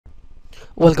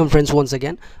Welcome friends once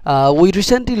again. We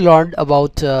recently learned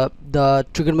about the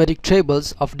trigonometric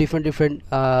tables of different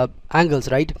angles,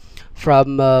 right?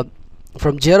 From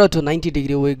 0 to 90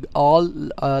 degree, we all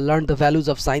learned the values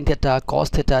of sine theta, cos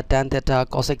theta, tan theta,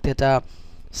 cosec theta,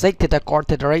 sec theta, cot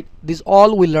theta, right? These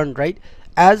all we learned, right?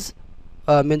 As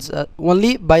means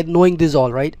only by knowing this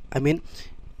all, right? I mean,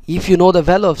 if you know the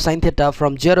value of sine theta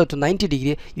from 0 to 90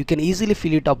 degree, you can easily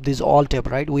fill it up this all table,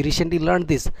 right? We recently learned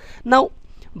this. Now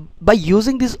by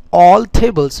using these all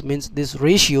tables, means these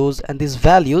ratios and these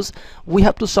values, we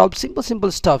have to solve simple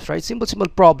stuff, right? Simple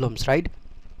problems, right?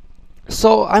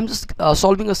 So I'm just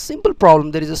solving a simple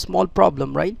problem. There is a small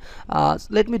problem, right?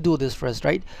 Let me do this first,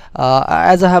 right?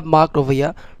 As I have marked over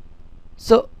here,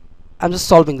 so I'm just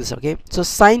solving this. Okay, so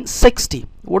sine 60,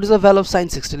 what is the value of sine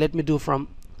 60? Let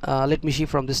me see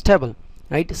from this table,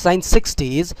 right? Sine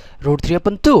 60 is root 3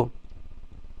 upon 2,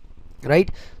 right?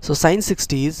 So sine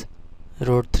 60 is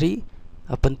root 3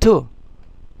 upon 2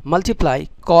 multiply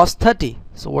cos 30.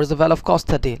 So what is the value of cos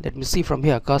 30? Let me see from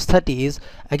here. Cos 30 is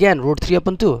again root 3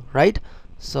 upon 2, right?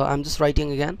 So I'm just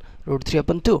writing again root 3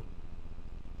 upon 2.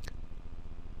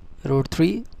 Root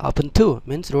 3 upon 2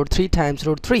 means root 3 times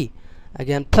root 3,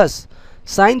 again plus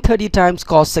sine 30 times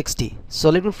cos 60. So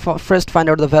let me first find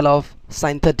out the value of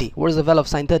sine 30. What is the value of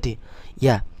sine 30?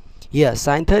 Yeah,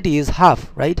 sine 30 is half,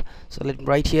 right? So let me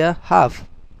write here half.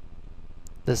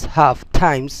 This half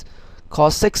times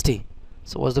cos 60.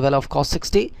 So what's the value of cos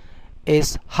 60?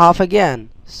 Is half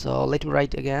again. So let me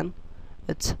write again,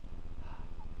 it's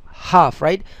half,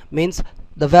 right? Means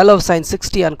the value of sine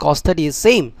 60 and cos 30 is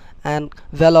same, and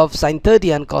value of sine 30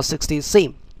 and cos 60 is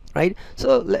same, right?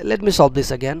 So let me solve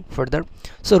this again further.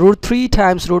 So root 3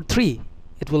 times root 3,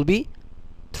 it will be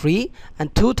 3,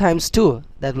 and 2 times 2,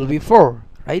 that will be 4,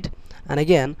 right? And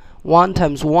again 1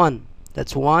 times 1,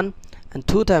 that's 1, and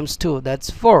 2 times 2, that's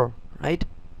 4, right?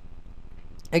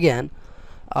 Again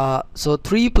so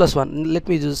 3 plus 1, let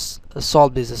me just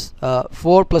solve this.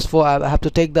 4 plus 4, I have to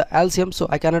take the LCM, so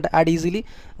I cannot add easily,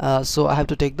 so I have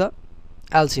to take the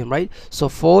LCM, right? So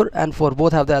 4 and 4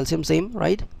 both have the LCM same,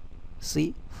 right?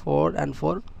 See, 4 and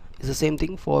 4 is the same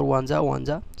thing. 4 ones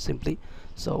are simply,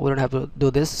 so we don't have to do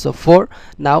this. So 4,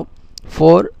 now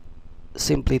 4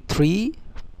 simply 3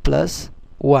 plus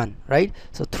 1, right?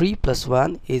 So 3 plus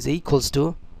 1 is equals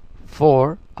to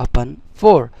 4 upon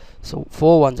 4. So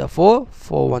 4 ones are 4,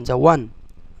 4 ones are 1,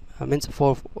 means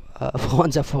 4 4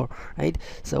 ones are 4, right?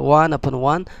 So 1 upon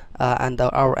 1, and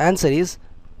our answer is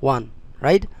 1,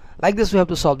 right? Like this we have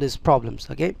to solve these problems.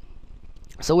 Okay,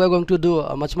 so we are going to do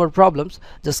much more problems.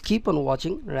 Just keep on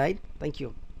watching, right? Thank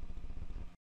you.